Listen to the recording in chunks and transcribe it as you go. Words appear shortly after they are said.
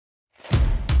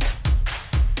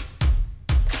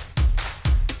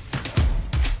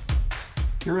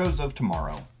Heroes of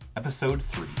Tomorrow, Episode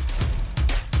 3.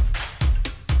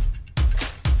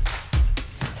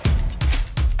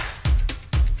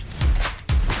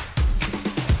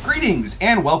 Greetings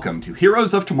and welcome to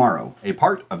Heroes of Tomorrow, a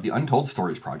part of the Untold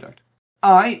Stories Project.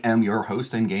 I am your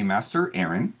host and game master,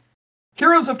 Aaron.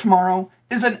 Heroes of Tomorrow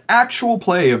is an actual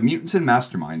play of Mutants and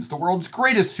Masterminds, the world's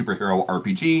greatest superhero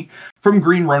RPG from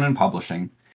Green Ronin Publishing,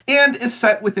 and is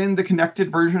set within the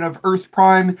connected version of Earth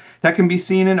Prime that can be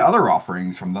seen in other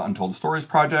offerings from the Untold Stories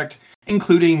Project,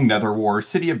 including Netherwar,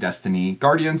 City of Destiny,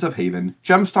 Guardians of Haven,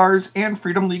 Gemstars, and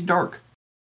Freedom League Dark.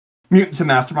 Mutants and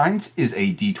Masterminds is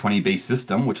a D20-based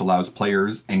system which allows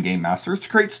players and game masters to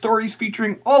create stories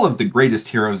featuring all of the greatest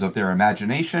heroes of their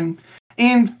imagination.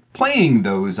 And playing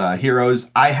those heroes,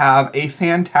 I have a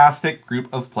fantastic group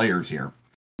of players here.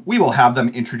 We will have them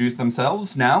introduce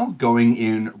themselves now, going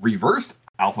in reverse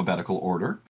alphabetical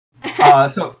order.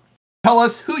 So tell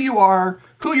us who you are,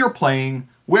 who you're playing,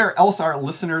 where else our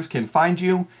listeners can find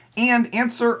you, and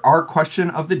answer our question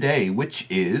of the day, which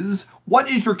is, what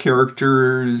is your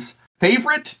character's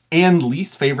favorite and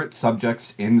least favorite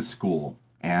subjects in school?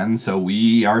 And so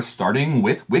we are starting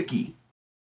with Wiki.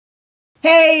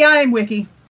 Hey, I'm Wiki.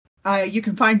 You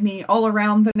can find me all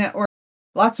around the network.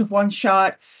 Lots of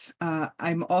one-shots.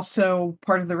 I'm also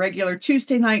part of the regular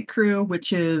Tuesday night crew,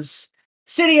 which is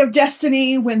City of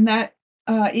Destiny when that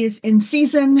is in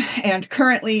season, and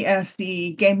currently as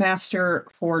the game master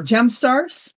for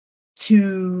Gemstars.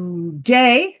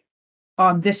 Today,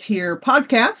 on this here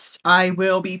podcast, I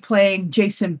will be playing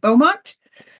Jason Beaumont,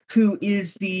 who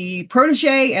is the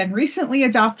protege and recently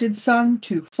adopted son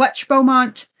to Fletch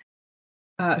Beaumont,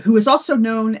 who is also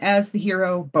known as the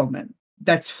hero Bowman.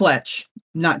 That's Fletch,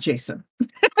 not Jason.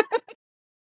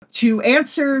 To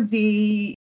answer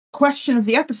the question of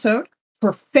the episode,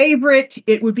 for favorite,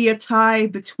 it would be a tie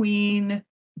between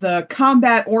the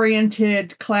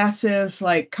combat-oriented classes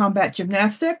like combat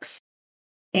gymnastics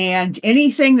and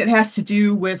anything that has to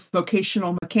do with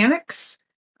vocational mechanics,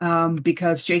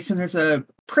 because Jason is a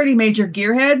pretty major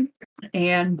gearhead.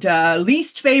 And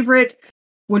least favorite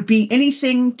would be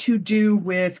anything to do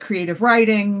with creative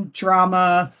writing,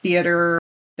 drama, theater,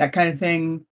 that kind of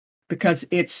thing, because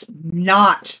it's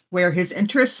not where his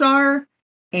interests are,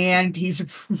 and he's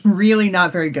really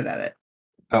not very good at it.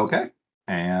 Okay.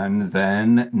 And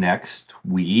then next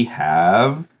we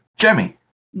have Jemmy.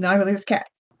 No, I believe it's Kat.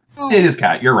 Oh, It is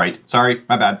Kat, you're right. Sorry,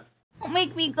 my bad. don't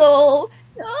make me go.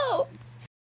 No.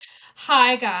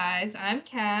 Hi guys, I'm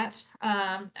Kat.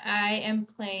 I am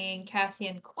playing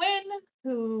Cassian Quinn,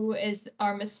 who is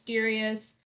our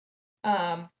mysterious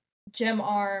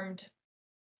gem-armed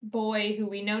boy who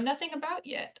we know nothing about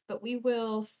yet, but we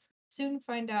will soon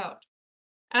find out.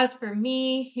 As for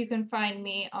me, you can find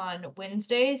me on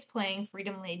Wednesdays playing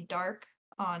Freedom League Dark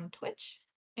on Twitch,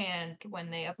 and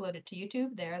when they upload it to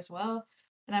YouTube, there as well.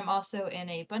 And I'm also in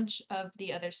a bunch of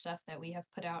the other stuff that we have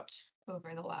put out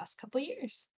over the last couple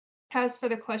years. As for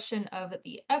the question of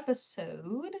the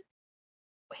episode,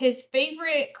 his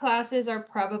favorite classes are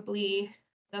probably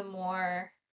the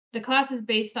classes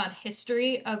based on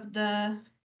history of the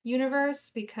universe,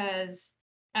 because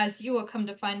as you will come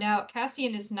to find out,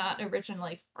 Cassian is not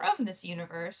originally from this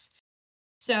universe.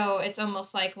 So it's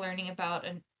almost like learning about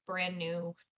a brand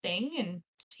new thing, and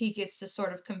he gets to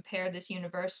sort of compare this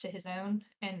universe to his own.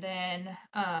 And then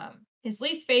his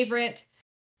least favorite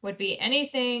would be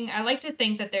anything. I like to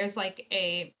think that there's like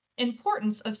a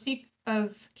importance of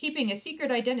keeping a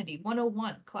secret identity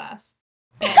 101 class.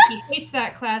 And he hates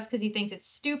that class because he thinks it's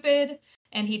stupid,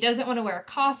 and he doesn't want to wear a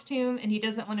costume, and he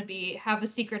doesn't want to have a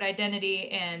secret identity,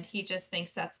 and he just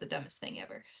thinks that's the dumbest thing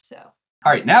ever. So.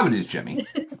 All right, now it is Jemmy.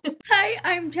 Hi,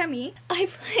 I'm Jemmy. I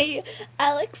play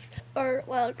Alex, or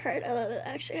Wildcard. It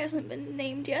actually hasn't been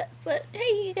named yet, but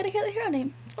hey, you gotta hear the hero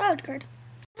name. It's Wildcard.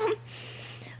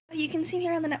 You can see me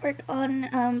here on the network on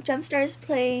Gemstars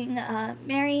playing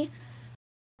Mary,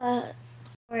 or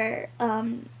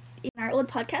in our old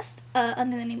podcast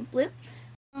under the name of Blue.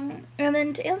 And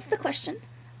then to answer the question,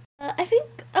 I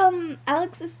think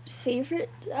Alex's favorite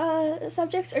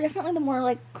subjects are definitely the more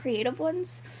like creative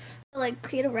ones. Like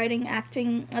creative writing,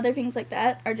 acting, other things like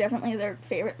that are definitely their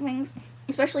favorite things.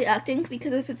 Especially acting,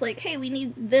 because if it's like, hey, we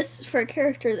need this for a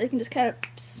character, they can just kind of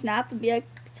snap and be like,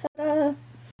 ta-da.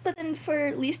 But then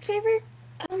for least favorite,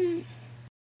 it's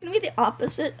gonna be the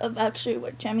opposite of actually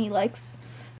what Jemmy likes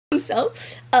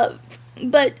himself.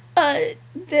 But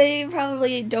they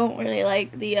probably don't really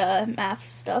like the math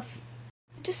stuff.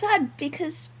 Which is sad,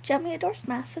 because Jemmy adores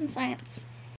math and science.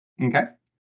 Okay.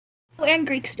 Oh, and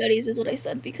Greek studies is what I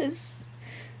said, because,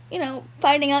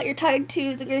 finding out you're tied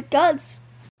to the Greek gods,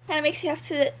 kind of makes you have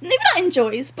to, maybe not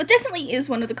enjoys, but definitely is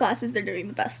one of the classes they're doing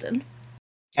the best in.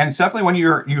 And it's definitely one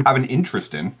you have an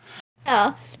interest in.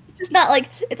 Yeah, it's just not like,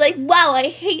 it's like, wow, I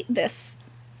hate this.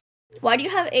 Why do you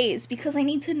have A's? Because I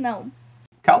need to know.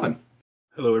 Calvin.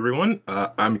 Hello, everyone.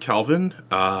 I'm Calvin.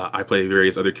 I play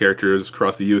various other characters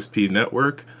across the USP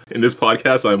network. In this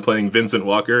podcast, I'm playing Vincent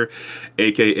Walker,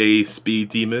 aka Speed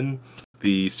Demon,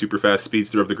 the super fast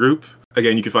speedster of the group.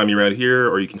 Again, you can find me around here,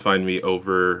 or you can find me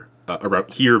over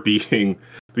around here being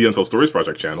the Untold Stories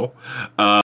Project channel.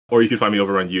 Or you can find me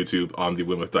over on YouTube on the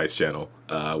Win with Dice channel,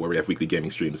 where we have weekly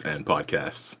gaming streams and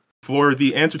podcasts. For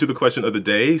the answer to the question of the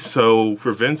day, so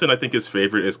for Vincent, I think his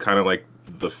favorite is kind of like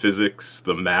the physics,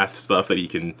 the math stuff that he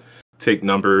can take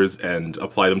numbers and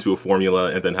apply them to a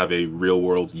formula and then have a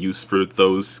real-world use for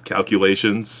those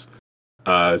calculations,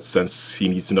 since he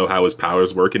needs to know how his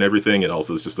powers work and everything, and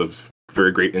also it's just of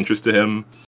very great interest to him.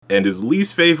 And his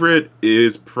least favorite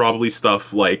is probably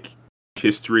stuff like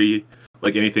history,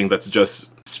 like anything that's just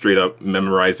straight up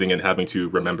memorizing and having to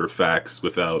remember facts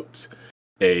without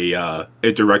a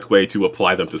direct way to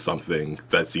apply them to something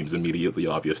that seems immediately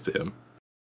obvious to him.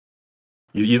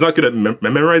 He's not good at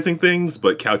memorizing things,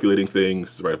 but calculating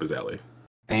things is right up his alley.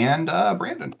 And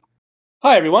Brandon.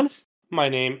 Hi, everyone. My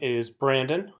name is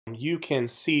Brandon. You can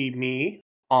see me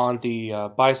on the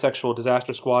bisexual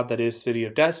disaster squad that is City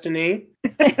of Destiny,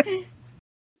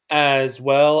 as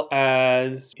well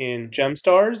as in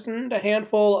Gemstars and a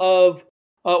handful of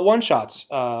one-shots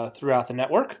throughout the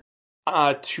network.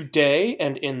 Today,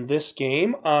 and in this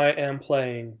game, I am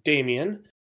playing Damien,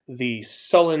 the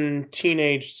sullen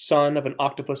teenage son of an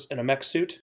octopus in a mech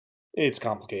suit. It's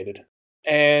complicated.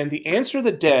 And the answer of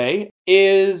the day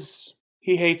is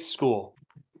he hates school.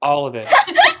 All of it.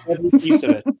 Every piece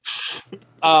of it.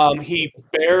 He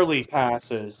barely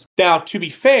passes. Now, to be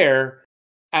fair,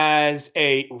 as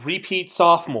a repeat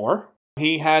sophomore,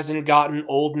 he hasn't gotten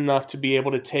old enough to be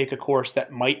able to take a course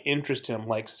that might interest him,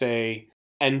 like, say,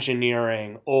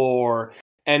 engineering or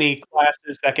any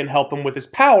classes that can help him with his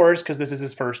powers, because this is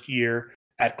his first year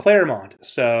at Claremont.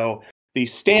 So the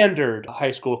standard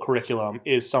high school curriculum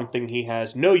is something he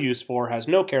has no use for, has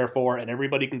no care for, and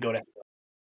everybody can go to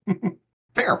hell.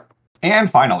 Fair.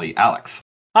 And finally, Alex.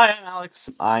 Hi, I'm Alex.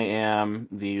 I am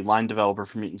the line developer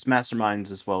for Mutants Masterminds,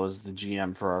 as well as the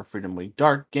GM for our Freedom League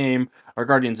Dark game, our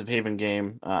Guardians of Haven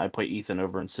game. I play Ethan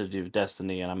over in City of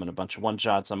Destiny, and I'm in a bunch of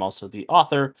one-shots. I'm also the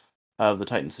author of the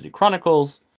Titan City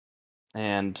Chronicles.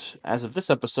 And as of this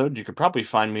episode, you could probably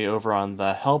find me over on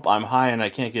the Help I'm High and I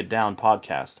Can't Get Down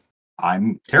podcast.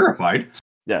 I'm terrified.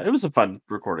 Yeah, it was a fun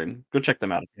recording. Go check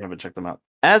them out if you haven't checked them out.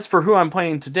 As for who I'm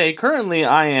playing today, currently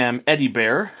I am Eddie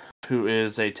Bear, who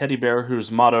is a teddy bear whose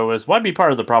motto is, why be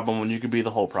part of the problem when you could be the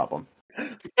whole problem?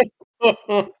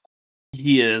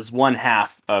 He is one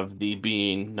half of the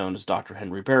being known as Dr.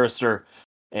 Henry Barrister,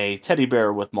 a teddy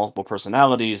bear with multiple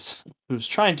personalities who's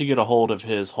trying to get a hold of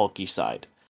his hulky side.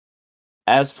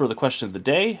 As for the question of the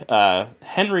day,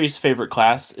 Henry's favorite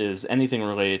class is anything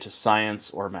related to science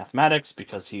or mathematics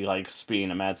because he likes being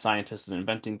a mad scientist and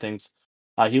inventing things.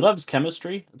 He loves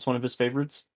chemistry. It's one of his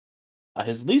favorites.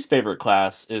 His least favorite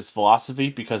class is philosophy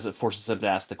because it forces him to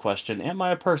ask the question, am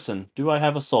I a person? Do I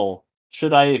have a soul?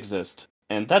 Should I exist?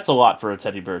 And that's a lot for a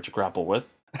teddy bear to grapple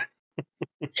with.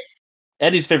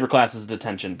 Eddie's favorite class is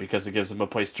detention because it gives him a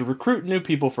place to recruit new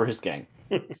people for his gang.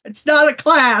 It's not a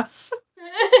class.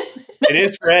 It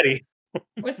is for Eddie.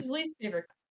 What's his least favorite?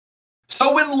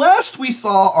 So when last we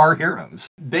saw our heroes,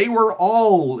 they were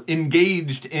all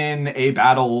engaged in a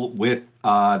battle with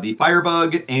the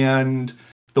Firebug and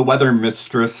the Weather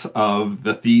Mistress of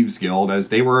the Thieves Guild as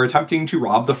they were attempting to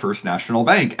rob the First National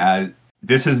Bank. As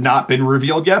this has not been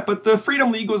revealed yet, but the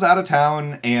Freedom League was out of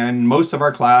town and most of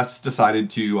our class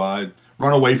decided to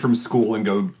run away from school and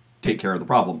go take care of the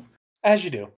problem. As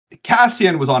you do.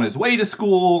 Cassian was on his way to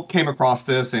school, came across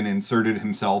this, and inserted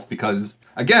himself because,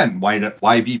 again,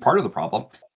 why be part of the problem?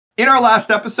 In our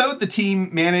last episode, the team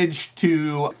managed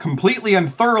to completely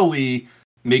and thoroughly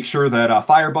make sure that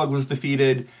Firebug was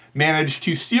defeated, managed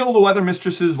to steal the Weather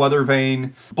Mistress's weather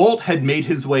vane. Bolt had made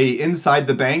his way inside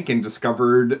the bank and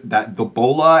discovered that the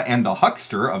Bola and the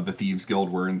Huckster of the Thieves Guild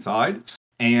were inside.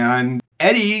 And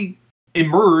Eddie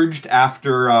emerged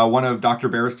after one of Dr.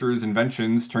 Barrister's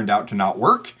inventions turned out to not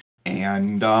work,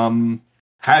 and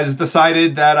has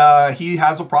decided that he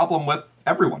has a problem with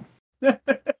everyone.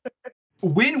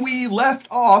 When we left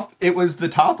off, it was the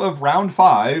top of round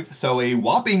 5, so a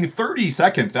whopping 30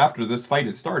 seconds after this fight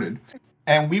has started,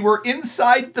 and we were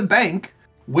inside the bank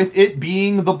with it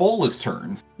being the Bola's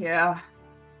turn. Yeah,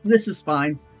 this is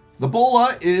fine. The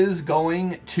Bola is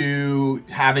going to,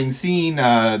 having seen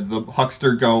the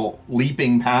Huckster go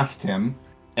leaping past him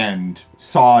and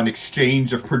saw an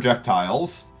exchange of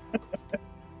projectiles.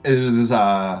 He's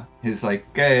like,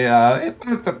 hey, I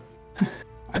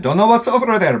don't know what's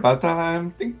over there, but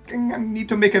I'm thinking I need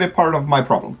to make it a part of my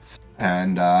problem.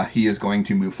 And he is going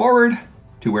to move forward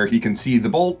to where he can see the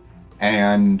bolt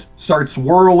and starts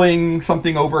whirling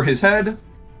something over his head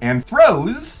and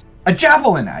throws a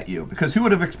javelin at you, because who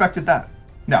would have expected that?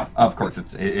 No, of course it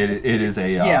is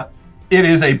a it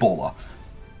is a bola.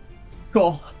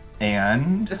 Cool.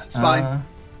 And this is fine.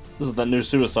 This is that new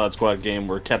Suicide Squad game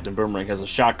where Captain Boomerang has a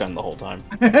shotgun the whole time.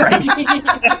 Right.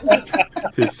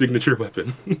 His signature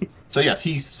weapon. So yes,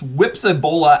 he whips a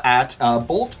bola at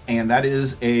Bolt, and that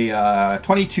is a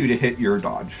 22 to hit your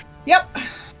dodge. Yep.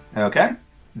 Okay.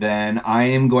 Then I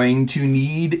am going to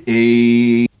need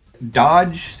a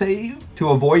dodge save to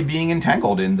avoid being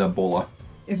entangled in the bola.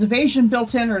 Is evasion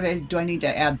built in, or do I need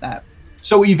to add that?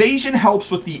 So evasion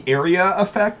helps with the area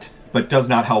effect, but does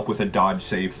not help with a dodge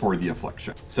save for the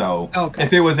affliction. So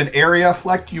if it was an area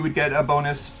effect, you would get a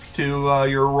bonus to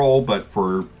your roll, but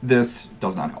for this,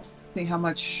 does not help. See how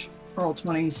much roll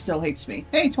 20 still hates me.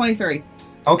 Hey, 23.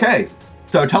 Okay.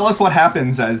 So tell us what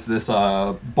happens as this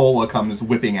bola comes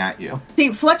whipping at you.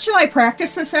 See, Fletch and I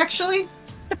practice this, actually.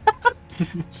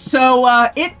 So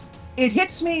it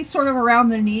hits me sort of around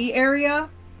the knee area,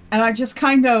 and I just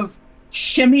kind of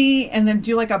shimmy and then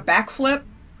do like a backflip,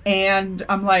 and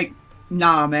I'm like,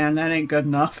 nah, man, that ain't good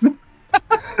enough.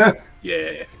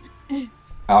 Yeah.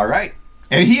 All right.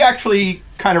 And he actually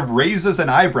kind of raises an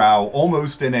eyebrow,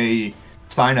 almost in a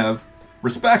sign of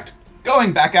respect.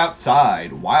 Going back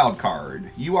outside, wild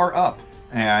card, you are up.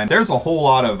 And there's a whole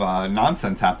lot of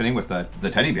nonsense happening with the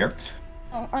teddy bear.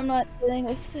 Oh, I'm not dealing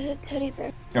with the teddy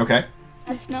bear. Okay.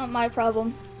 That's not my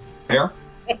problem. Fair.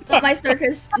 Not my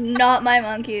circus, not my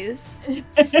monkeys.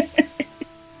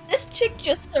 This chick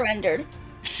just surrendered.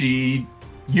 You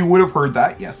would have heard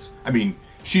that, yes. I mean,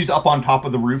 she's up on top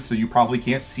of the roof, so you probably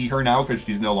can't see her now because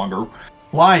she's no longer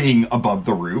flying above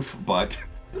the roof, but...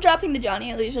 I'm dropping the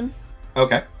Johnny illusion.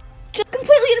 Okay. Just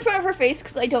completely in front of her face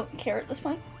because I don't care at this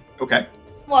point. Okay.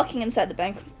 Walking inside the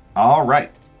bank. All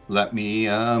right. Let me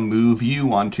move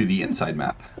you onto the inside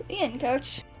map. Put me in,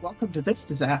 coach. Welcome to this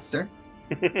disaster.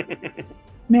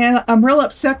 Man, I'm real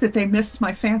upset that they missed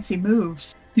my fancy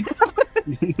moves.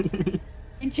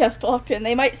 I just walked in.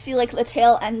 They might see like the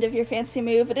tail end of your fancy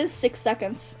move. It is 6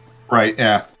 seconds. Right,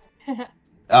 yeah.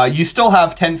 You still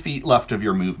have 10 feet left of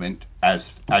your movement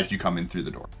as you come in through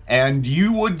the door. And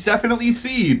you would definitely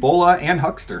see Bola and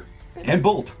Huckster and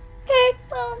Bolt. Okay,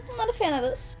 well, I'm not a fan of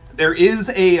this. There is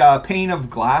a pane of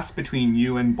glass between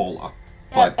you and Bola,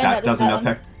 but that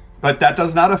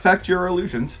does not affect your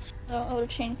illusions. Oh, I would have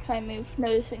changed my move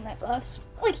noticing that glass.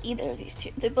 I like either of these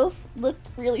two. They both look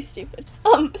really stupid.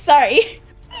 Sorry.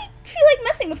 I feel like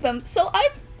messing with them. So hey,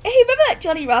 remember that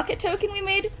Johnny Rocket token we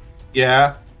made?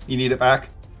 Yeah, you need it back?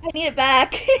 I need it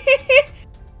back.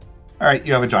 Alright,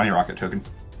 you have a Johnny Rocket token.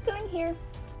 Going here.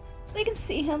 They can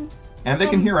see him. And they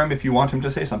can hear him if you want him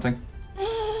to say something.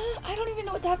 I don't even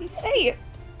know what to have him say.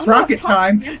 Rocket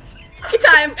time. Rocket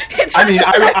time. I mean,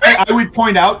 I would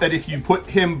point out that if you put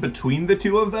him between the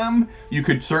two of them, you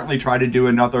could certainly try to do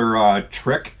another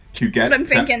trick to get... That's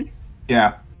what I'm thinking.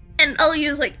 Yeah. And I'll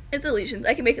use, like, it's illusions.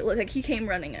 I can make it look like he came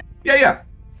running in. Yeah.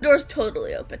 Door's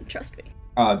totally open, trust me.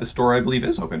 This door, I believe,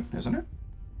 is open, isn't it?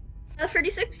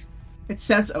 36? It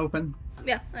says open.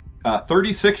 Yeah.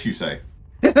 36, you say?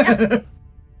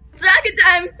 It's rocket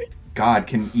time! God,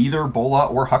 can either Bola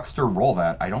or Huckster roll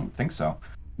that? I don't think so.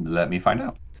 Let me find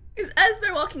out. Because as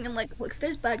they're walking in, like, look, if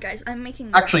there's bad guys, I'm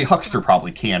making... Actually, Huckster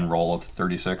probably can roll a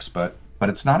 36, but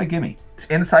it's not a gimme. It's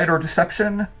insight or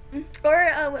deception?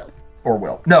 Or, will. Or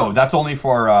will. No, that's only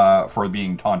for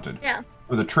being taunted. Yeah.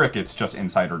 For the trick, it's just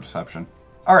insight or deception.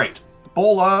 Alright,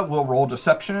 Bola will roll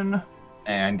deception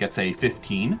and gets a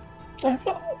 15.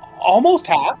 Almost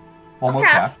half. Almost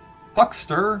half.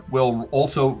 Huckster will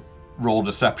also roll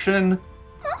deception.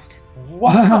 Almost.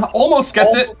 Wow. Almost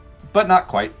gets it, but not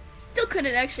quite. Still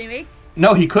couldn't actually make.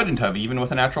 No, he couldn't have, even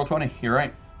with a natural 20. You're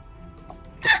right.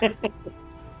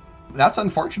 That's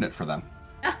unfortunate for them.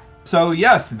 So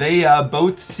yes, they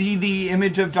both see the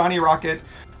image of Johnny Rocket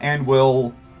and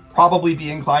will probably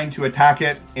be inclined to attack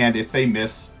it, and if they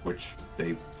miss, which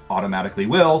they automatically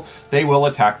will, they will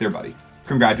attack their buddy.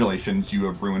 Congratulations, you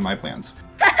have ruined my plans.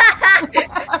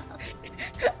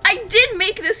 I did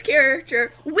make this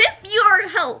character with your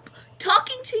help,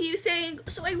 talking to you saying,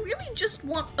 so I really just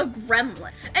want a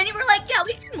gremlin. And you were like, yeah,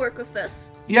 we can work with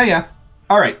this. Yeah.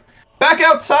 Alright. Back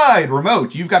outside,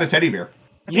 Remote, you've got a teddy bear.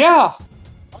 Yeah.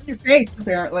 On your face,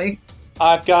 apparently.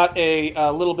 I've got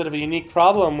a little bit of a unique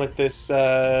problem with this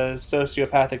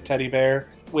sociopathic teddy bear,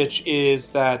 which is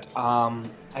that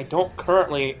I don't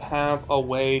currently have a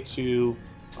way to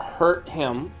hurt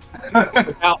him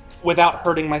without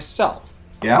hurting myself.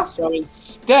 Yeah? So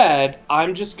instead,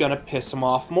 I'm just gonna piss him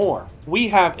off more. We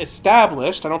have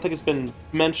established, I don't think it's been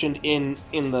mentioned in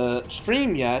the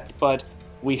stream yet, but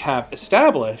we have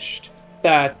established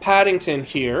that Paddington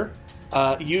here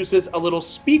uses a little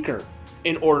speaker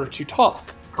in order to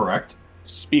talk. Correct.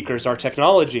 Speakers are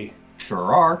technology.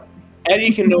 Sure are.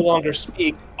 Eddie can no longer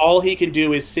speak. All he can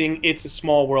do is sing It's a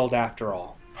Small World After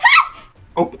All.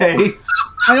 Okay.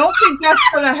 I don't think that's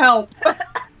gonna help.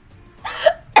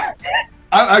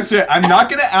 Actually, I'm not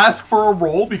going to ask for a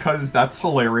roll because that's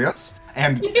hilarious.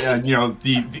 And,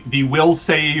 the will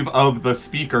save of the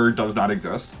speaker does not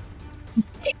exist.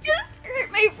 I just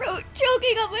hurt my throat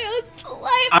choking on my own saliva.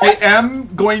 I am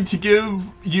going to give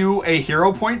you a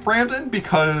hero point, Brandon,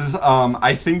 because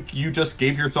I think you just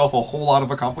gave yourself a whole lot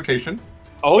of a complication.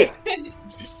 Oh, yeah.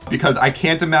 Because I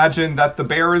can't imagine that the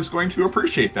bear is going to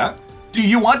appreciate that. Do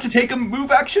you want to take a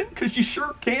move action? Because you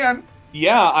sure can.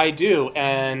 Yeah, I do.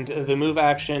 And the move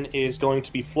action is going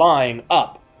to be flying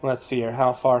up. Let's see here.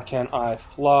 How far can I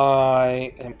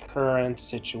fly in current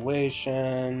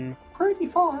situation? Pretty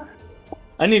far.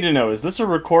 I need to know, is this a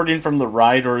recording from the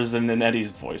ride or is it in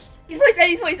Eddie's voice?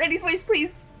 Eddie's voice,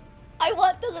 please. I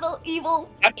want the little evil.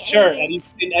 Sure,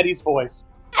 Eddie's in Eddie's voice.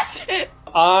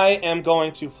 I am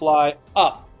going to fly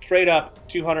up, straight up,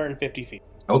 250 feet.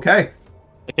 Okay.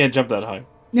 I can't jump that high.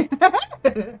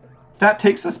 That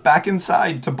takes us back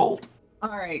inside to Bolt. All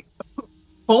right.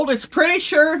 Bolt is pretty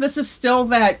sure this is still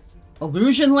that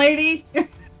illusion lady.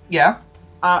 Yeah.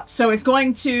 So it's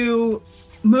going to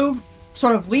move,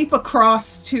 sort of leap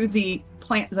across to the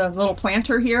little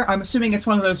planter here. I'm assuming it's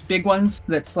one of those big ones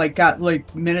that's got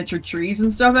miniature trees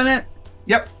and stuff in it.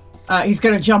 Yep. He's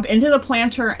going to jump into the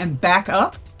planter and back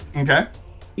up. Okay.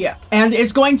 Yeah. And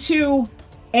is going to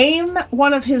aim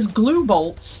one of his glue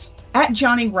bolts at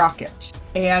Johnny Rocket.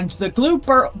 And the glue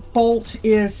bolt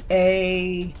is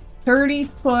a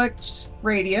 30-foot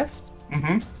radius.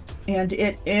 Mm-hmm. And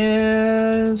it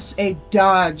is a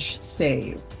dodge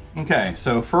save. Okay,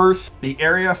 so first, the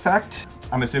area effect.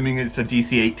 I'm assuming it's a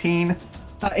DC 18.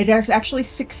 It is actually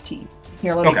 16.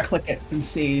 Here, let me Okay. click it and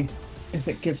see if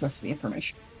it gives us the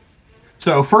information.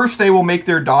 So first, they will make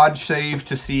their dodge save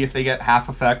to see if they get half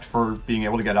effect for being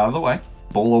able to get out of the way.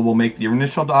 Bola will make the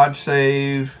initial dodge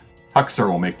save. Huckster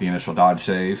will make the initial dodge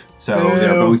save. So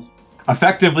they're both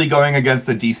effectively going against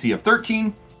the DC of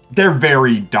 13. They're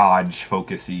very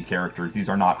dodge-focusy characters. These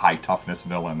are not high-toughness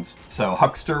villains. So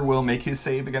Huckster will make his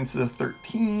save against the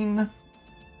 13.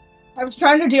 I was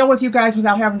trying to deal with you guys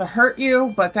without having to hurt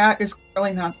you, but that is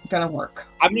really not going to work.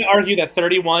 I'm going to argue that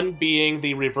 31 being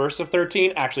the reverse of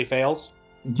 13 actually fails.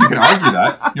 You can argue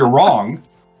that. You're wrong. That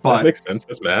But makes sense.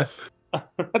 That's math.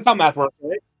 That's how math works,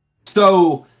 right?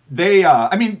 so they,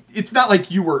 it's not like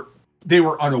they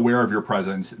were unaware of your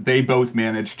presence. They both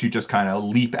managed to just kind of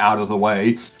leap out of the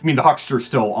way. I mean, the Huckster's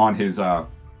still on his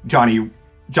Johnny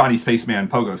Spaceman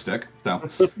pogo stick.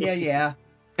 So Yeah.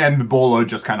 and the Bolo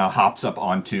just kind of hops up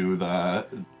onto the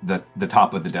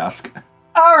top of the desk.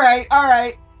 All right.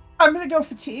 I'm going to go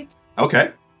fatigue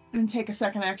Okay. and take a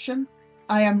second action.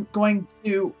 I am going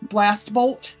to blast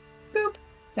bolt. Boop.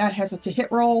 That has a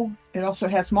hit roll. It also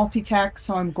has multi-tack,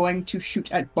 so I'm going to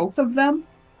shoot at both of them.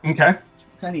 Okay.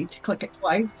 I need to click it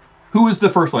twice. Who is the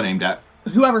first one aimed at?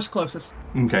 Whoever's closest.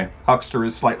 Okay. Huckster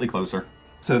is slightly closer.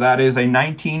 So that is a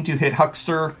 19 to hit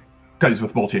Huckster. Because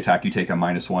with multi-attack, you take a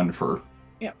 -1 for...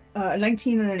 Yeah.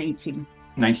 19 and an 18.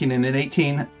 19 and an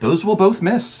 18. Those will both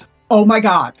miss. Oh my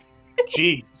god.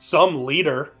 Gee, some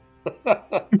leader.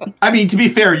 I mean, to be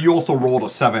fair, you also rolled a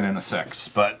 7 and a 6,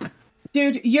 but...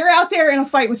 Dude, you're out there in a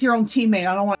fight with your own teammate.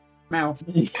 I don't want your mouth.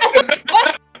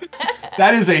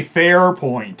 That is a fair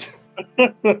point.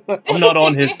 I'm not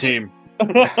on his team.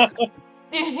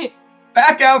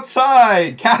 Back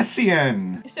outside,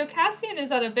 Cassian. So Cassian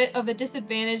is at a bit of a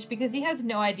disadvantage because he has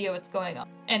no idea what's going on.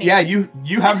 Anyway. Yeah,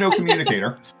 you have no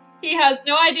communicator. He has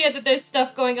no idea that there's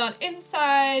stuff going on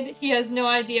inside. He has no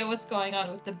idea what's going on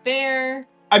with the bear.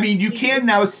 I mean, you can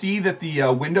now see that the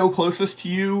window closest to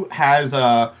you has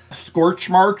scorch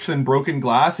marks and broken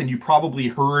glass, and you probably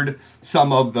heard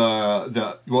some of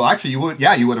the. Well, actually, you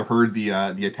would have heard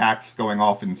the attacks going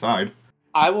off inside.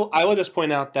 I will just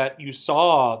point out that you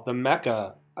saw the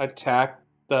mecha attack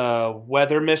the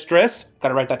weather mistress.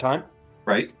 Gotta write that time.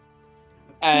 Right.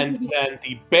 And then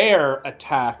the bear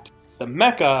attacked the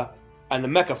mecha, and the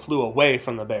mecha flew away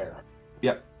from the bear.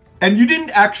 Yep. And you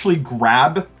didn't actually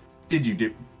grab, did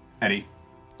you, Eddie?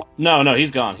 No,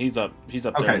 he's gone. He's up there.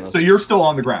 Okay, so you're still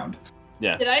on the ground.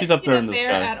 Yeah, Did I he's see up there the in the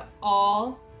bear sky. at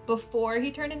all before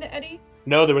he turned into Eddie?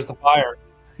 No, there was the fire.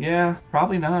 Yeah,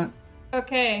 probably not.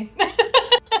 Okay.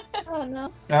 Oh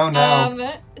no. Oh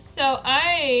no. So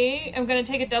I am gonna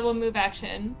take a double move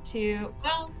action to,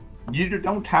 well, You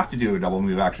don't have to do a double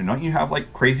move action. Don't you have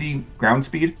like crazy ground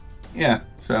speed? Yeah,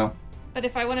 so. but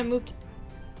if I want to move to,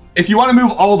 If you want to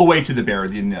move all the way to the bear,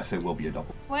 then yes, it will be a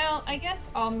double. well, I guess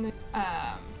I'll move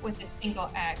with a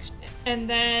single action. And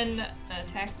then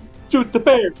attack. Shoot the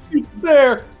bear! Shoot the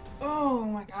bear! Oh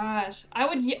my gosh. I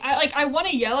want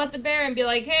to yell at the bear and be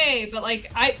like, hey, but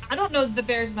like, I don't know that the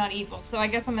bear's not evil, so I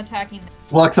guess I'm attacking.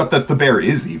 Well, except that the bear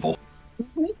is evil.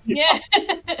 Yeah.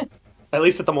 At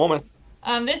least at the moment.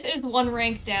 This is one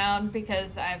rank down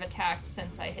because I've attacked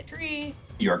since I hit 3.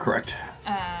 You are correct.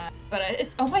 But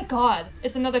it's, oh my god,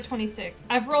 it's another 26.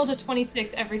 I've rolled a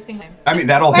 26 every single time. I mean,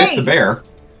 that'll hit Hey! the bear.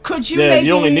 Could you Yeah, maybe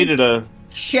you only needed a.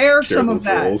 share some of those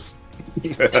that? rolls.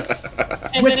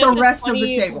 And With then the it's a rest of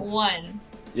the table. 21.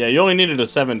 Yeah, you only needed a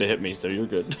 7 to hit me, so you're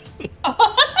good.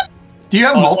 Do you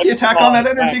have Oh, multi-attack on that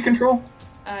attack. energy control?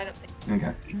 I don't think.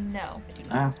 Okay. No, I do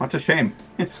not. That's a shame.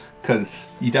 Because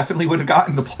you definitely would have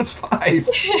gotten the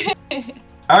 +5.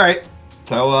 Alright.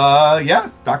 So, yeah.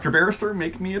 Dr. Barrister,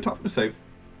 make me a toughness save.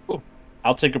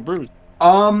 I'll take a bruise.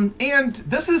 And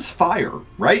this is fire,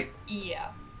 right? Yeah.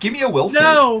 Give me a will save.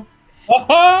 No!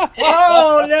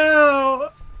 Oh no!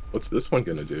 What's this one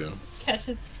gonna do?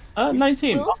 Catches.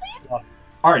 19. Will save?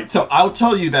 Alright, so I'll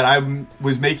tell you that I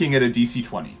was making it a DC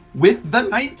 20. With the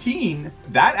 19,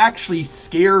 that actually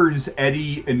scares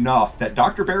Eddie enough that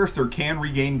Dr. Barrister can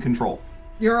regain control.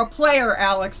 You're a player,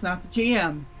 Alex, not the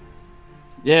GM.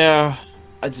 Yeah,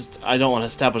 I don't want to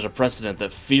establish a precedent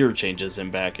that fear changes him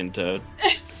back into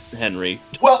Henry.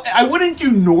 Well, I wouldn't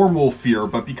do normal fear,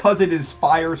 but because it is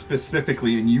fire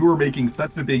specifically, and you were making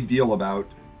such a big deal about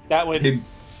That would, him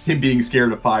being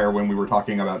scared of fire when we were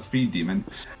talking about Speed Demon.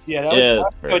 yeah, Yeah, that that's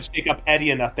would, fair. that would shake up Eddie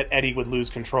enough that Eddie would lose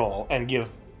control and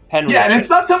give Henry. Yeah, a and chance. it's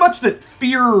not so much that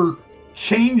fear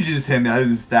changes him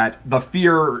as that the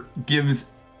fear gives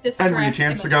Henry a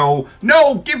chance to go,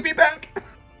 no, give me back!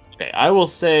 Okay, I'll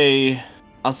say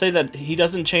that he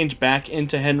doesn't change back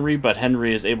into Henry, but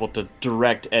Henry is able to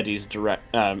direct Eddie's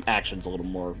actions a little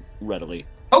more readily.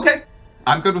 Okay,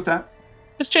 I'm good with that.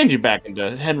 Just changing back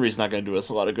into Henry's not going to do us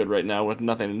a lot of good right now with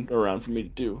nothing around for me to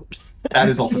do. That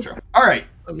is also true. Alright,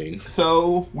 I mean,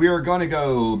 so we are going to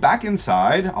go back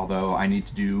inside, although I need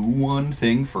to do one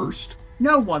thing first.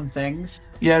 No one things.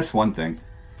 Yes, one thing.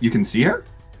 You can see her?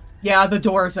 Yeah, the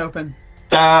door is open.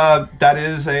 That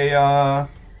is a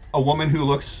woman who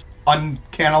looks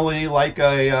uncannily like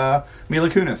a Mila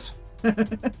Kunis.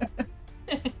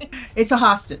 It's a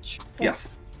hostage.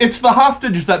 Yes. It's the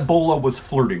hostage that Bola was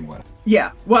flirting with.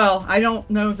 Yeah. Well, I don't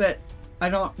know that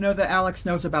Alex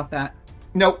knows about that.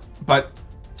 Nope. But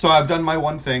so I've done my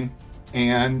one thing,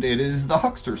 and it is the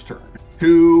huckster's turn,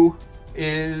 who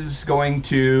is going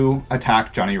to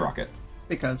attack Johnny Rocket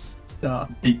Because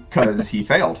because he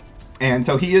failed. And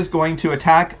so he is going to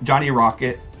attack Johnny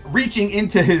Rocket, reaching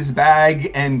into his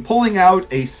bag and pulling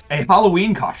out a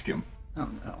Halloween costume, oh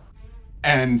no.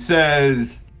 and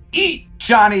says, "Eat,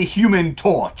 Johnny Human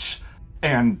Torch,"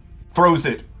 and throws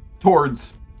it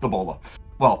towards the Bola.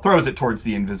 Well, throws it towards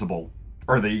the invisible,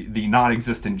 or the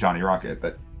non-existent Johnny Rocket,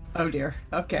 but Oh dear.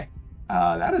 Okay.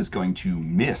 that is going to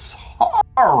miss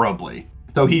horribly.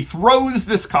 So he throws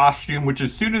this costume, which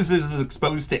as soon as it is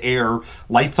exposed to air,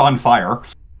 lights on fire,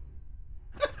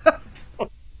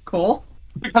 Cool.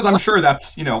 because I'm sure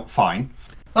that's, fine.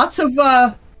 Lots of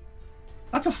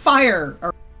fire.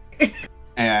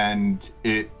 And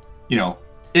it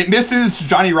misses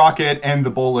Johnny Rocket, and the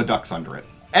Bola ducks under it.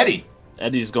 Eddie.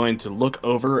 Eddie's going to look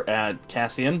over at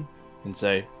Cassian and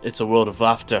say, "It's a world of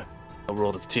laughter, a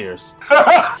world of tears."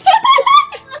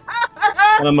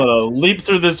 And I'm gonna leap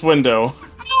through this window.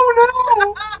 Oh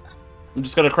no! I'm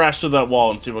just gonna crash through that wall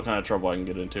and see what kind of trouble I can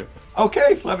get into.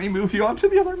 Okay, let me move you on to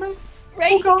the other map.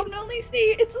 Right, Oh, you God. can only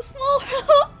see it's a small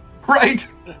room. Right.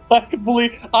 I can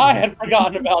believe I had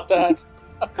forgotten about that.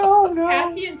 Oh no.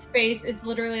 Cassian's face is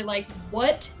literally like,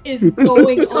 what is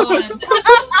going on?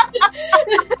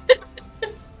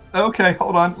 Okay,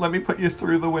 hold on. Let me put you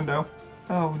through the window.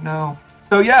 Oh no.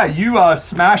 So yeah, you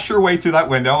smash your way through that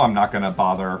window. I'm not gonna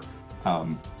bother,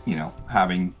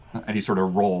 having any sort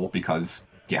of roll because,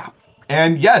 yeah.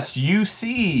 And yes, you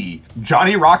see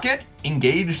Johnny Rocket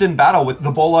engaged in battle with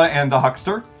the Bola and the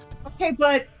Huckster. Okay,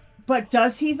 but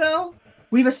does he though?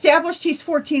 We've established he's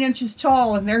 14 inches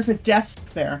tall, and there's a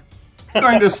desk there. I'm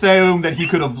trying to assume that he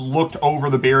could have looked over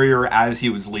the barrier as he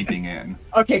was leaping in.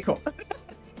 Okay, cool.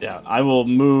 Yeah, I will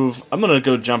move. I'm gonna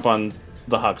go jump on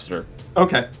the huckster.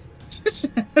 Okay.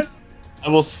 I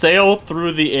will sail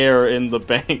through the air in the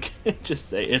bank and just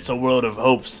say, "It's a world of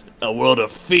hopes, a world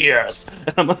of fears."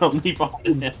 And I'm gonna leap on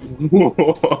him.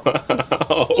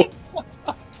 Wow.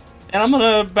 And I'm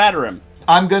gonna batter him.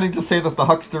 I'm going to say that the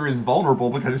huckster is vulnerable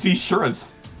because he sure as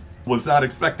was not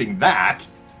expecting that.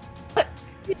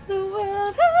 It's a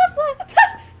world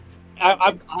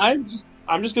of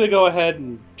I'm just gonna go ahead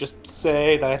and just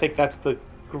say that I think that's the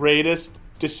greatest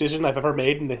decision I've ever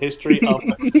made in the history of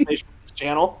this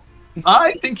channel.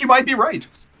 I think you might be right.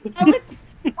 Alex,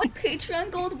 what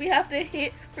Patreon goal do we have to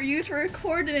hit for you to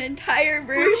record an entire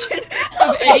version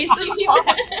of Eddie's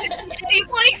Eddie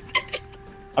voice?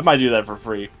 I might do that for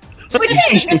free. Which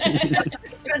if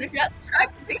you're not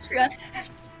subscribed to Patreon.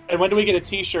 And when do we get a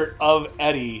T-shirt of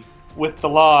Eddie with the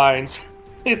lines?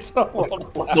 It's a world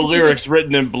of laughter. The lyrics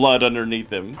written in blood underneath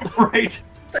him. Right.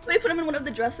 But we put him in one of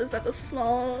the dresses that the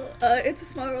small, It's a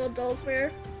Small World dolls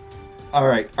wear. All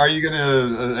right. Are you going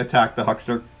to attack the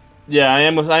huckster? Yeah, I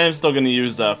am still gonna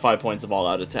use 5 points of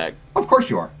all-out attack. Of course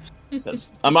you are.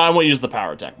 I won't use the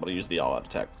power attack, but I'll use the all-out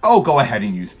attack. Oh, go ahead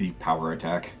and use the power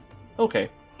attack. Okay.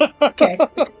 Okay.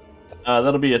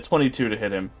 That'll be a 22 to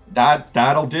hit him.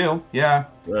 That'll do. Yeah.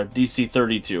 DC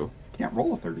 32. Can't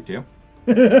roll a 32.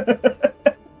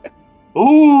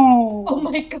 Ooh! Oh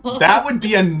my god. That would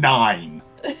be a 9.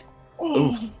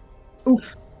 Oof.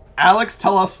 Oof. Alex,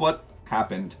 tell us what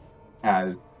happened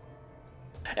as...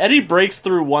 Eddie breaks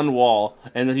through one wall,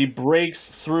 and then he breaks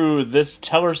through this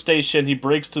teller station, he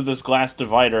breaks through this glass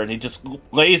divider, and he just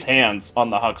lays hands on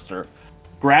the huckster,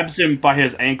 grabs him by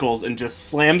his ankles, and just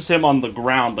slams him on the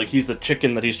ground like he's a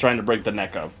chicken that he's trying to break the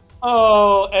neck of.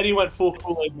 Oh, Eddie went full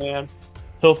Kool-Aid Man.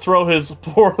 He'll throw his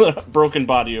poor broken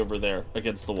body over there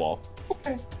against the wall.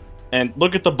 Okay. And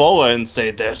look at the boa and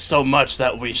say, "There's so much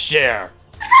that we share."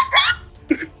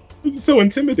 This is so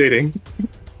intimidating.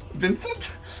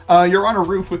 Vincent, you're on a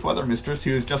roof with Weather Mistress,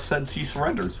 who has just said she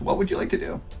surrenders. What would you like to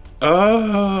do?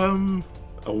 I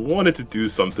wanted to do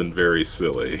something very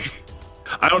silly.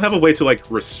 I don't have a way to, like,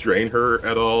 restrain her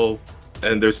at all,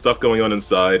 and there's stuff going on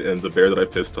inside, and the bear that I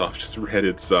pissed off just ran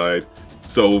inside.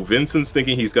 So Vincent's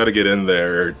thinking he's got to get in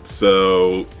there,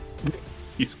 so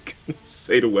he's gonna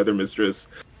say to Weather Mistress,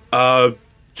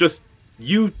 just,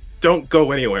 you don't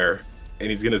go anywhere, and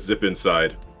he's gonna zip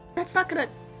inside. That's not gonna...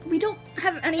 We don't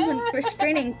have anyone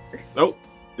restraining her. Oh,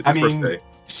 it's his first day.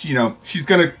 She's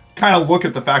gonna kind of look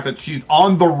at the fact that she's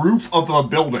on the roof of the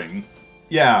building.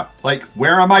 Yeah, like,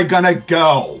 where am I gonna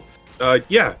go?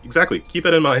 Yeah, exactly. Keep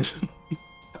that in mind.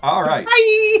 All right.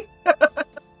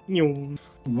 Bye!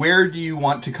 Where do you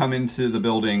want to come into the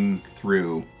building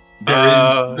through?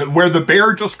 There is where the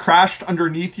bear just crashed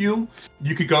underneath you.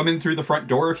 You could come in through the front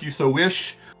door if you so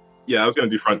wish. Yeah, I was gonna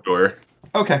do front door.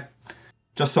 Okay.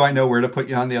 Just so I know where to put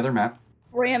you on the other map.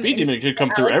 Ram Speed Demon could come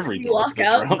through Alex, every you door. walk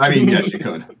out. I mean, yes, you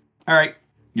could. All right.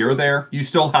 You're there. You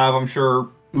still have, I'm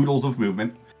sure, oodles of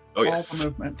movement. Oh, All yes. the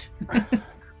movement.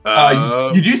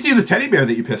 Did you see the teddy bear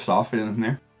that you pissed off in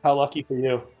there? How lucky for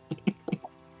you.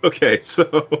 Okay,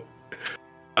 so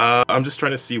I'm just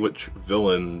trying to see what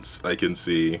villains I can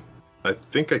see. I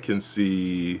think I can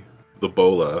see the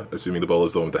Bola, assuming the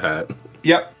Bola's the one with the hat.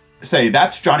 Yep. Say,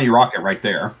 that's Johnny Rocket right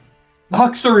there. The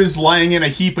huckster is lying in a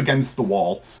heap against the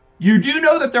wall. You do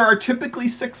know that there are typically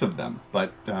 6 of them,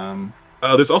 but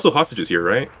There's also hostages here,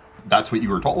 right? that's what you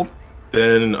were told.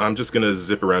 Then I'm just gonna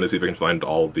zip around to see if I can find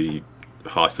all the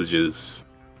hostages,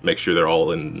 make sure they're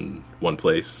all in one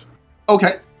place.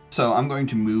 Okay. So I'm going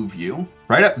to move you.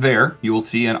 Right up there, you will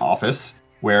see an office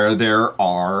where there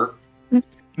are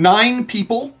 9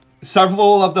 people.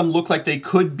 Several of them look like they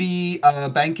could be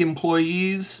bank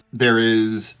employees. There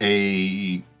is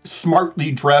a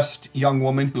smartly dressed young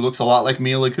woman who looks a lot like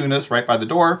Mila Kunis right by the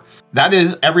door. That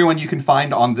is everyone you can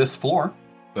find on this floor.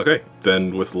 Okay,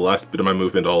 then with the last bit of my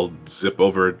movement, I'll zip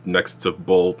over next to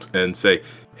Bolt and say,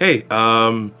 "Hey,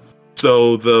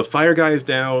 so the fire guy is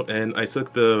down, and I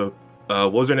took the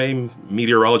what was her name?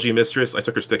 Meteorology mistress. I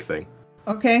took her stick thing."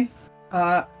 Okay.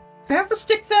 Can I have the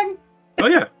stick thing? Oh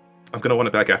yeah, I'm gonna want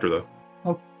it back after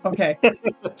though. Okay.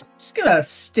 Just gonna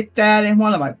stick that in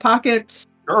one of my pockets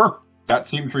Sure. That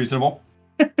seems reasonable.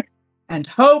 and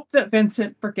hope that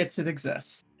Vincent forgets it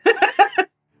exists.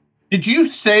 Did you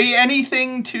say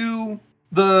anything to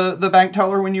the bank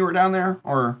teller when you were down there?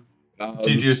 Or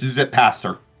did you just zip past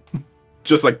her?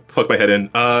 Just like poke my head in.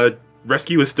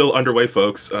 Rescue is still underway,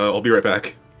 folks. I'll be right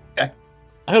back.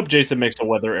 I hope Jason makes a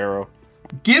weather arrow.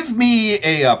 Give me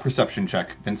a perception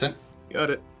check, Vincent. Got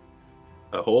it.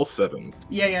 A whole 7.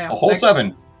 Yeah. A whole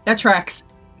 7. That tracks.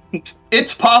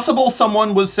 It's possible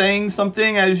someone was saying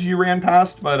something as you ran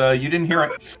past, but you didn't hear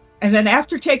it. And then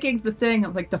after taking the thing,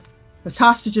 I'm like, the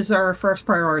hostages are our first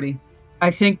priority.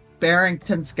 I think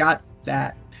Barrington's got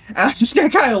that. And I'm just gonna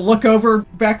kind of look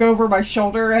back over my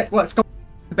shoulder at what's going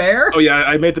on with the bear. Oh yeah,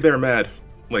 I made the bear mad.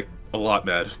 Like, a lot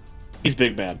mad. He's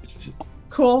big man.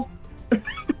 Cool.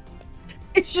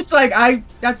 It's just like,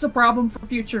 that's the problem for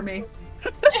future me.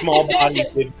 Small body,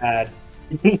 big bad.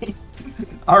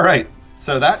 All right.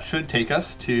 So that should take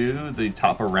us to the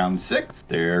top of round 6.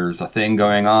 There's a thing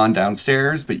going on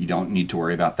downstairs, but you don't need to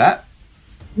worry about that.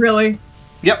 Really?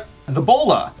 Yep. The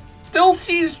Bola still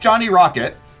sees Johnny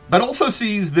Rocket, but also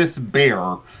sees this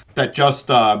bear that just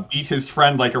beat his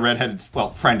friend like a redheaded...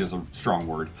 Well, friend is a strong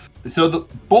word. So the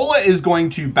Bola is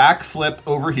going to backflip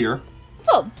over here. It's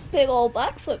a big old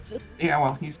backflip. Yeah,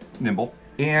 well, he's nimble.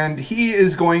 And he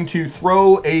is going to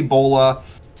throw a Bola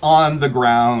on the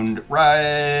ground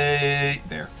right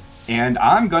there. And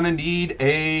I'm going to need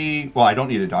well, I don't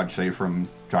need a dodge save from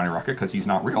Johnny Rocket because he's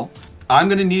not real. I'm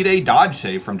going to need a dodge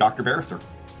save from Dr. Barrister.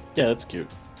 Yeah, that's cute.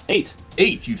 8.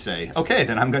 8, you say? Okay,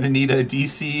 then I'm going to need a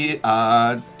DC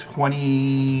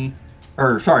 20...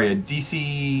 Or, sorry, a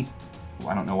DC...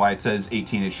 I don't know why it says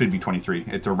 18. It should be 23.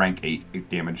 It's a rank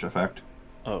 8 damage effect.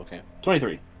 Oh, okay.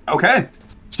 23. Okay.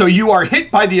 So you are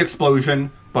hit by the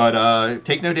explosion, but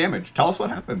take no damage. Tell us what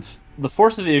happens. The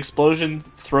force of the explosion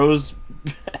throws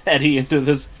Eddie into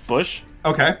this bush,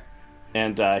 Okay.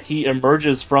 and he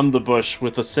emerges from the bush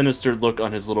with a sinister look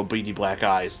on his little beady black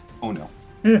eyes. Oh, no.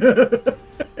 It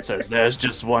says, "There's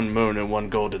just one moon and one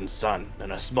golden sun,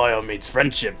 and a smile means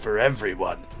friendship for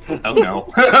everyone." Oh,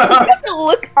 no.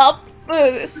 Look up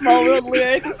the Small World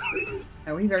lyrics.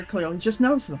 And we very clearly just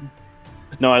knows them.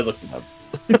 No, I looked it up.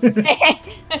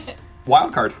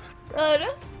 Wild card.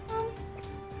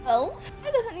 Well,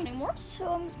 it doesn't need any more, so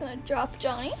I'm just gonna drop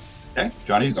Johnny. Okay,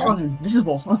 Johnny's It's gone.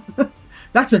 invisible.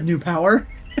 That's a new power.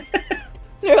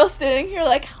 They're all sitting here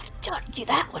like, how did Johnny do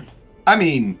that one? I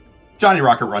mean, Johnny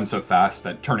Rocket runs so fast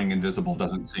that turning invisible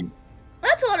doesn't seem...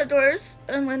 That's a lot of doors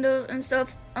and windows and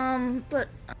stuff, but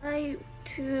I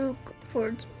to go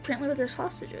towards apparently where there's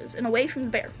hostages and away from the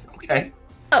bear. Okay.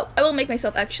 Oh, I will make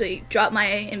myself actually drop my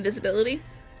invisibility.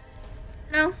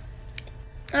 No.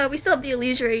 We still have the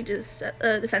Elysian Ages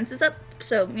defenses up,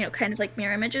 so, you know, kind of like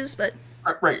mirror images, but...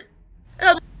 Right. And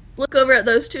I'll just look over at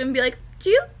those two and be like, do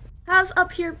you have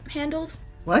up here handled?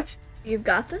 What? You've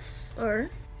got this, or...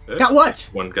 Got what?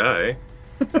 Just one guy.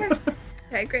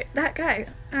 Okay, great. That guy.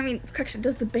 I mean, correction,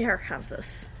 does the bear have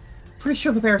this? Pretty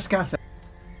sure the bear's got that.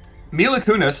 Mila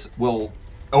Kunis will,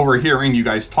 overhearing you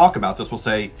guys talk about this, will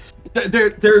say,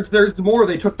 there's more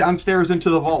they took downstairs into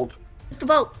the vault. It's the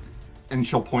vault. And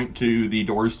she'll point to the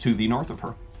doors to the north of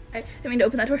her. I mean to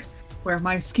open that door. Where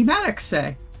my schematics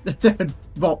say that the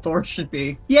vault door should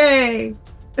be. Yay!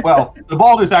 Well, the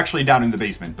vault is actually down in the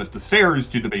basement, but the stairs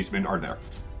to the basement are there.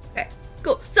 Okay,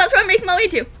 cool. So that's where I'm making my way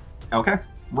to. Okay.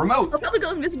 Remote. I'll probably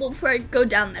go invisible before I go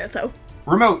down there, though.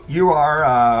 Remote, you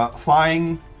are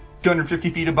flying 250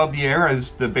 feet above the air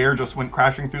as the bear just went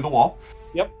crashing through the wall.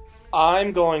 Yep.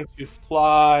 I'm going to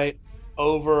fly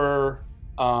over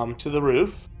to the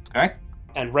roof. Okay.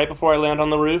 And right before I land on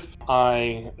the roof,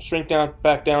 I shrink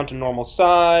back down to normal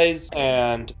size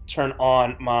and turn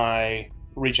on my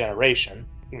regeneration.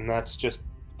 And that's just,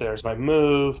 there's my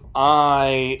move.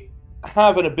 I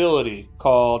have an ability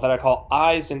that I call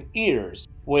Eyes and Ears,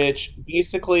 which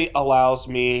basically allows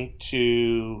me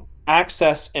to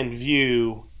access and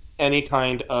view any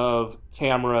kind of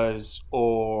cameras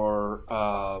or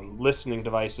listening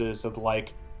devices of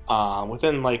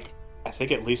within I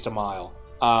think at least a mile.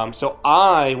 So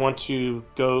I want to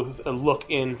go look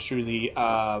into the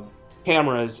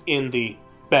cameras in the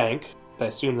bank. I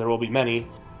assume there will be many,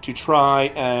 to try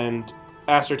and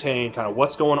ascertain kind of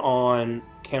what's going on.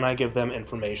 Can I give them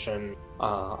information?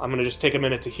 I'm going to just take a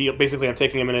minute to heal. Basically, I'm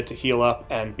taking a minute to heal up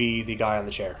and be the guy on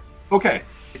the chair. Okay.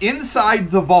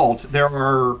 Inside the vault, there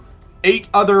are 8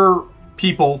 other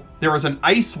people. There is an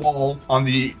ice wall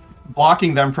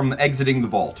blocking them from exiting the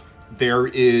vault. There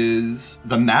is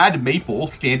the Mad Maple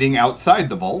standing outside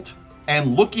the vault,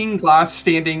 and Looking Glass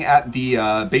standing at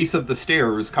the base of the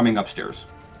stairs coming upstairs.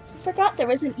 I forgot there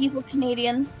was an evil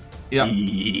Canadian. Yeah.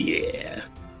 Yeah.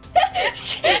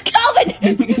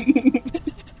 Calvin!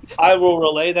 I will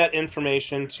relay that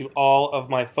information to all of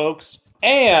my folks.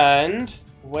 And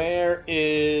where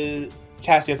is...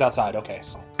 Cassian's outside. Okay,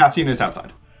 so... Cassian is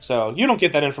outside. So you don't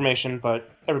get that information, but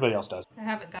everybody else does. I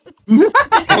haven't got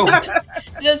Oh.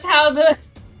 just how the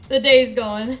day's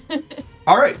going.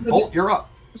 All right, Bolt, you're up.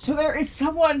 So there is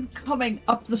someone coming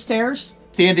up the stairs?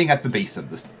 Standing at the base of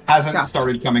this. Hasn't Gotcha.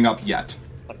 started coming up yet.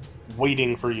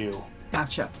 waiting for you.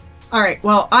 Gotcha. All right.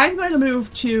 Well, I'm going to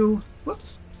move to.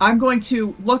 Whoops. I'm going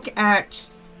to look at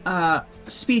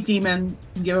Speed Demon,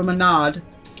 give him a nod,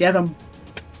 get him,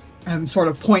 and sort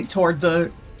of point toward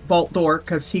the vault door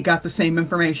because he got the same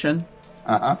information.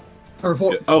 Or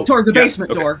toward the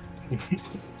basement door.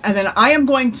 And then I am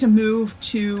going to move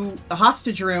to the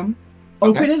hostage room,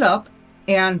 open it up,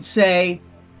 and say...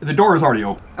 The door is already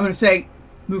open. I'm going to say,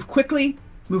 move quickly,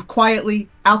 move quietly,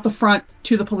 out the front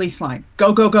to the police line.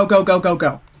 Go, go, go, go, go, go,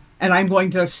 go. And I'm going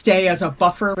to stay as a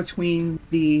buffer between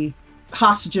the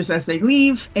hostages as they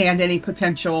leave and any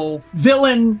potential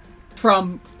villain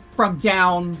from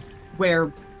down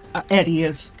where Eddie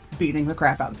is beating the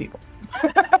crap out of people.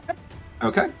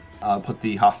 Okay. I'll put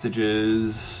the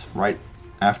hostages right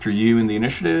after you in the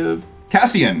initiative.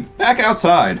 Cassian, back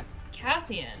outside.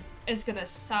 Cassian is gonna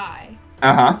sigh.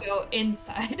 Go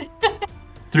inside.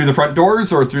 Through the front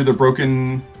doors or through the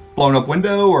broken, blown up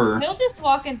window or? He'll just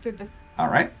walk in through the...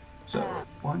 Alright. So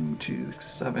 1, 2,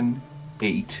 7,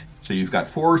 8. So you've got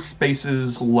 4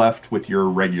 spaces left with your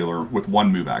regular, with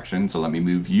 1 move action. So let me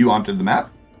move you onto the map,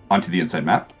 onto the inside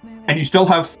map. And you still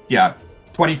have,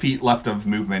 20 feet left of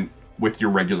movement with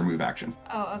your regular move action.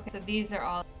 Oh, okay. So these are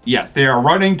all... Yes, they are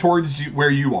running towards you,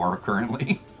 where you are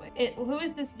currently. Who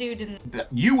is this dude?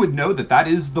 You would know that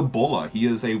is the Bulla. He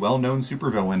is a well-known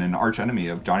supervillain and archenemy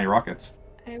of Johnny Rockets.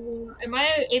 Am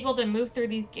I able to move through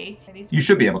these gates? You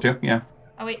should be able to, yeah.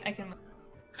 Oh, wait, I can move.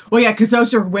 Well, yeah, because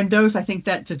those are windows. I think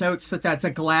that denotes that that's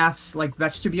a glass, like,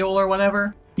 vestibule or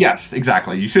whatever. Yes,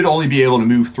 exactly. You should only be able to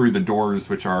move through the doors,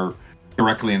 which are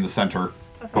directly in the center,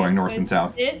 going north and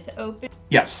south. Is this open?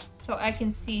 Yes. So I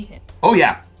can see him. Oh,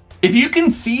 yeah. If you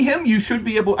can see him, you should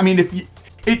be able... I mean,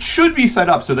 it should be set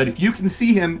up so that if you can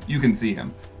see him, you can see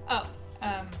him. Oh,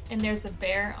 and there's a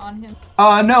bear on him?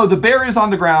 No, the bear is on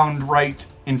the ground right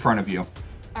in front of you.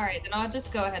 Alright, then I'll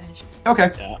just go ahead and shoot. Okay.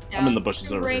 Yeah, I'm in the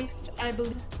bushes over here. Ranks, I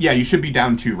believe. Yeah, you should be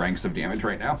down 2 ranks of damage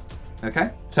right now.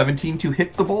 Okay. 17 to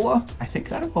hit the Bola. I think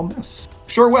that will miss.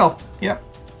 Sure will. Yep.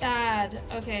 Sad.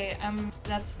 Okay,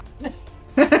 that's fine.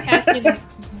 Cassian is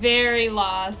very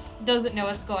lost. Doesn't know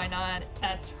what's going on.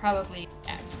 That's probably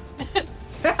accurate.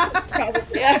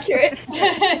 Probably accurate.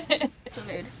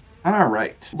 Weird. All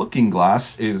right. Looking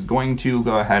Glass is going to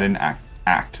go ahead and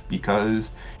act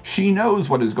because she knows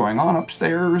what is going on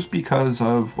upstairs because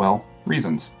of, well,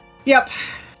 reasons. Yep.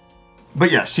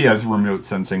 But yes, she has remote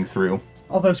sensing through.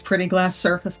 All those pretty glass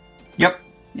surfaces. Yep.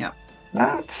 Yep.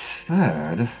 That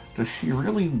said, does she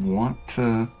really want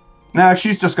to... Nah,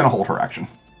 she's just going to hold her action.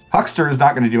 Huckster is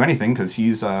not going to do anything because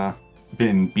he's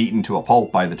been beaten to a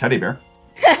pulp by the teddy bear.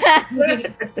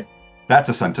 That's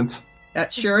a sentence.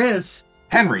 That sure is.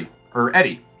 Henry, or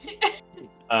Eddie.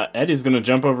 Eddie's gonna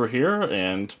jump over here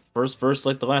and first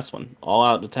like the last one. All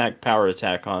out attack, power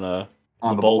attack on the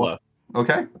Bola.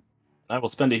 Okay. I will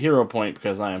spend a hero point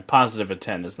because I am positive a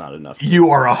 10 is not enough. You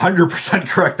are 100%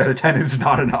 correct that a 10 is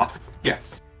not enough.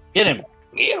 Yes. Get him.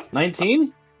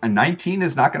 19? A 19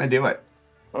 is not going to do it.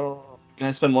 Oh. Can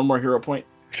I spend one more hero point?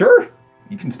 Sure.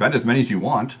 You can spend as many as you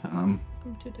want.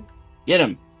 Get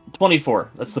him.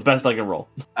 24. That's the best I can roll.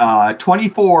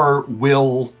 24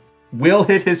 will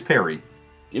hit his parry.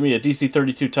 Give me a DC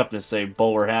 32 toughness save,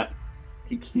 bowler hat.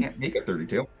 He can't make a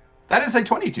 32. That is a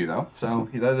 22, though. So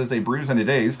that is a bruise and a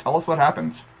daze. Tell us what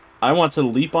happens. I want to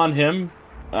leap on him,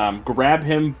 grab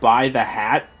him by the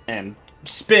hat, and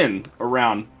spin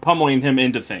around, pummeling him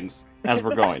into things as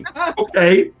we're going.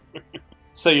 Okay.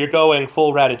 So you're going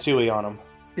full Ratatouille on him.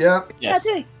 Yep. Yes.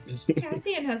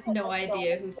 Cassian has no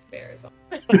idea who spares on.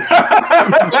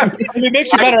 I mean, it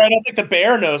makes you better. I don't think the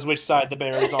bear knows which side the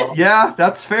bear is on. Yeah,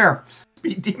 that's fair.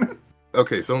 Speed Demon.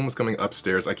 Okay, someone was coming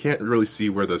upstairs. I can't really see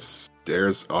where the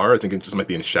stairs are. I think it just might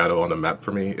be in shadow on the map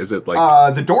for me. Is it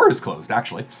like... the door is closed,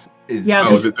 actually.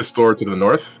 Is it this door to the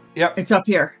north? Yep. It's up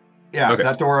here. Yeah, okay.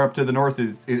 That door up to the north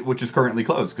which is currently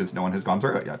closed because no one has gone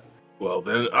through it yet. Well,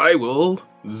 then I will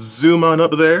zoom on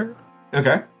up there.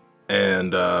 Okay.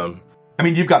 And, I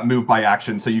mean, you've got move by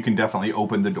action, so you can definitely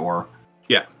open the door.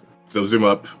 Yeah. So zoom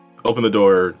up, open the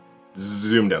door,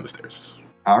 zoom down the stairs.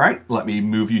 All right. Let me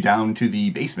move you down to the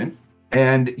basement.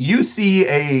 And you see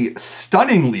a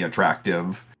stunningly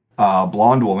attractive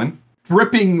blonde woman,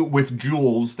 dripping with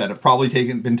jewels that have probably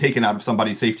been taken out of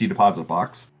somebody's safety deposit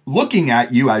box, looking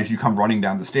at you as you come running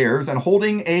down the stairs and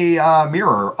holding a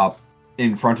mirror up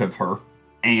in front of her.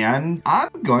 And I'm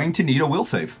going to need a will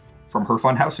save from her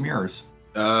Funhouse Mirrors.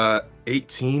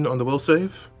 18 on the will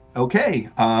save. Okay.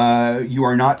 You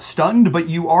are not stunned, but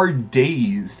you are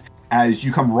dazed as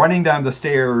you come running down the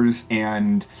stairs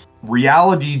and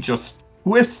reality just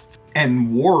twists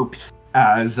and warps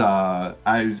as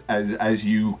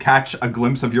you catch a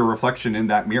glimpse of your reflection in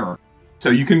that mirror. So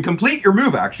you can complete your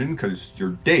move action because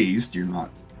you're dazed, you're not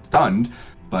stunned,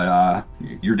 but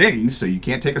you're dazed, so you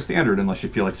can't take a standard unless you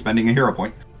feel like spending a hero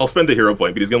point. I'll spend the hero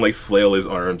point, but he's gonna like flail his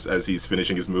arms as he's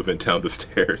finishing his movement down the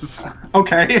stairs.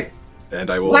 Okay. And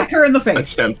I will Whack her in the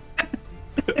face.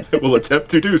 will attempt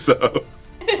to do so.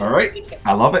 All right.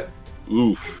 I love it.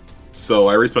 Oof. So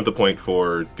I already spent the point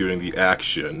for doing the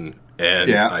action, and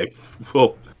Yeah. I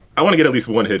want to get at least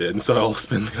one hit in, so I'll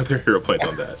spend the other hero point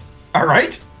on that. All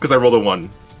right. Because I rolled a 1.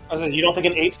 I was like, you don't think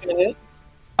an 8's gonna hit?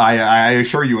 I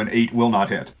assure you an 8 will not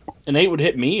hit. An 8 would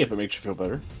hit me if it makes you feel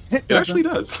better. It actually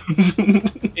does.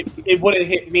 It wouldn't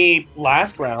hit me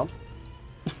last round.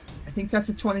 I think that's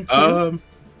a 22.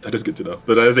 That is good to know.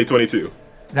 But that is a 22.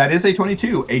 That is a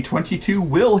 22. A 22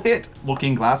 will hit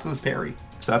Looking Glasses parry.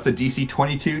 So that's a DC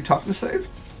 22 toughness save.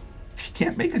 She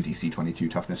can't make a DC 22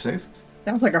 toughness save.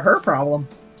 Sounds like a her problem.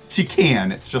 She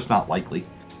can, it's just not likely.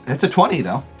 It's a 20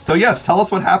 though. So yes, tell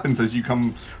us what happens as you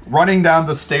come running down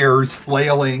the stairs,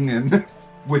 flailing and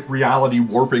with reality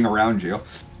warping around you.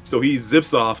 So he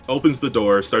zips off, opens the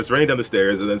door, starts running down the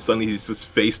stairs, and then suddenly he's just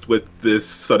faced with this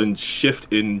sudden shift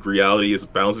in reality. His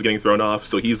balance is getting thrown off,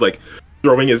 so he's like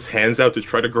throwing his hands out to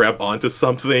try to grab onto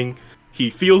something. He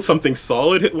feels something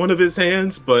solid hit one of his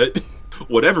hands, but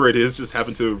whatever it is just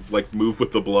happened to like move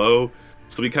with the blow.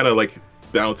 So he kind of like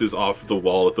bounces off the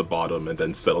wall at the bottom and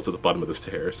then settles at the bottom of the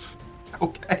stairs.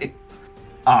 Okay.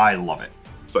 I love it.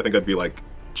 So I think I'd be like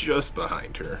just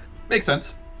behind her Makes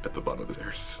sense. at the bottom of the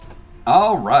stairs.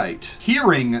 All right.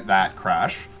 Hearing that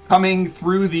crash, coming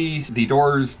through the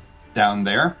doors down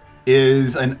there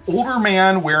is an older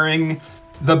man wearing...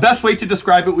 The best way to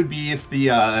describe it would be if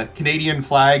the Canadian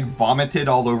flag vomited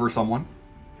all over someone.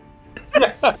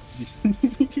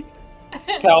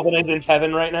 Calvin is in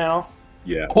heaven right now.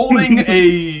 Yeah. Holding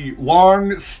a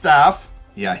long staff.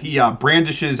 Yeah, he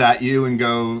brandishes at you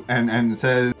and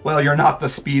says, "Well, you're not the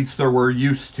speedster we're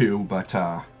used to, but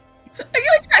Are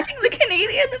you attacking the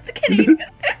Canadian with the Canadian?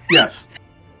 yes."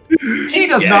 He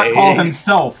does not call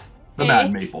himself the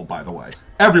Mad Maple, by the way.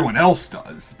 Everyone else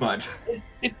does, but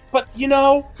But you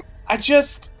know, I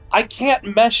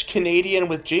can't mesh Canadian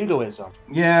with jingoism.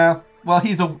 yeah. Well,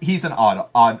 he's an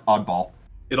oddball.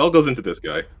 It all goes into this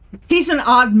guy. He's an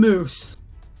odd moose.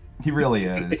 He really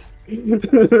is.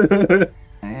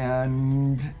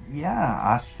 And yeah,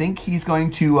 I think he's going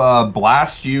to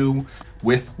blast you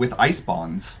with ice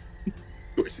bonds. Of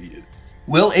course he is.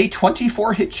 Will a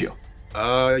 24 hit you?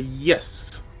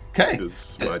 Yes. Okay.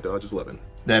 Because my dodge is 11.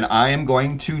 Then I am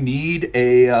going to need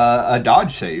a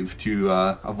dodge save to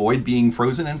avoid being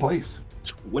frozen in place.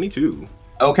 22.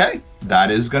 Okay, that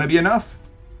is going to be enough.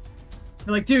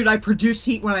 You're like, dude, I produce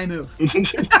heat when I move.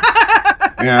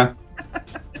 Yeah.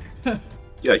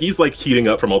 Yeah, he's like heating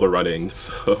up from all the running,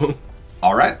 so...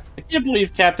 All right. I can't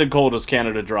believe Captain Cold is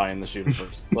Canada Dry in this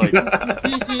universe. Like,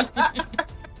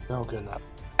 Oh, good enough.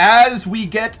 As we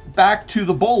get back to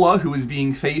the bola, who is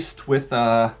being faced with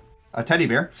a teddy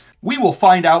bear, we will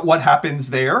find out what happens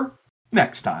there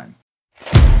next time.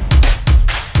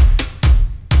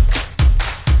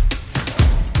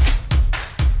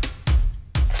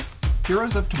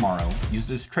 Heroes of Tomorrow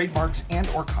uses trademarks and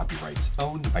or copyrights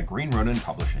owned by Green Ronin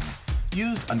Publishing,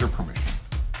 used under permission.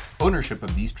 Ownership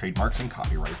of these trademarks and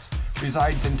copyrights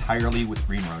resides entirely with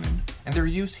Green Ronin, and their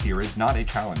use here is not a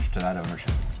challenge to that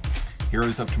ownership.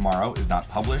 Heroes of Tomorrow is not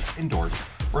published, endorsed,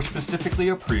 or specifically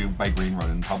approved by Green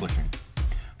Ronin Publishing.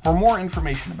 For more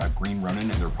information about Green Ronin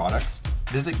and their products,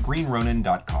 visit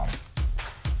greenronin.com.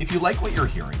 If you like what you're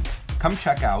hearing, come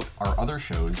check out our other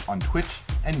shows on Twitch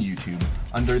and YouTube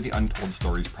under the Untold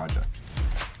Stories Project.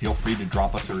 Feel free to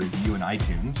drop us a review in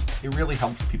iTunes, it really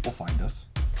helps people find us.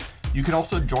 You can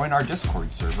also join our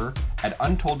Discord server at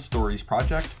Untold Stories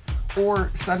Project, or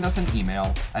send us an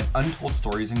email at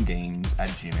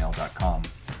untoldstoriesandgames@gmail.com.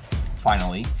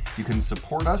 Finally, you can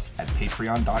support us at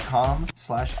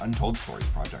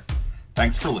patreon.com/untoldstoriesproject.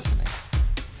 Thanks for listening.